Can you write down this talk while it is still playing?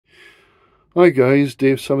Hi guys,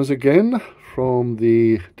 Dave Summers again from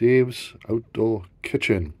the Dave's Outdoor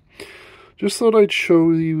Kitchen. Just thought I'd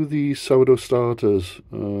show you the sourdough starters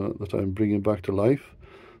that I'm bringing back to life.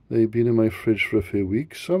 They've been in my fridge for a few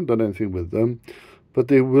weeks. I haven't done anything with them, but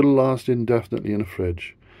they will last indefinitely in a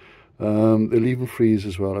fridge. They'll even freeze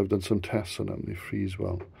as well. I've done some tests on them. They freeze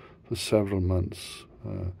well for several months.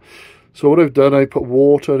 So what I've done, I put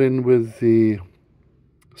water in with the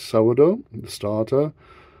sourdough, the starter,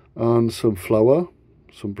 and some flour,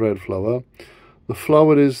 some bread flour. The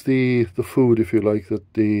flour is the food, if you like,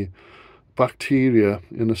 that the bacteria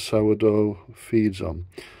in a sourdough feeds on.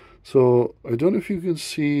 So I don't know if you can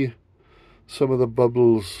see some of the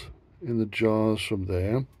bubbles in the jars from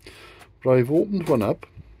there, but I've opened one up.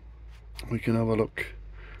 We can have a look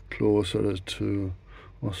closer as to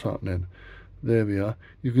what's happening. There we are.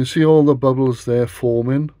 You can see all the bubbles there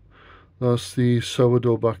forming. That's the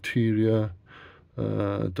sourdough bacteria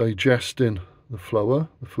digesting the flour,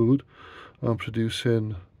 the food, and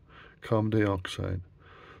producing carbon dioxide.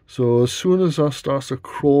 So as soon as that starts to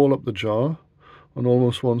crawl up the jar and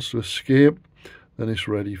almost wants to escape, then it's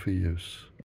ready for use.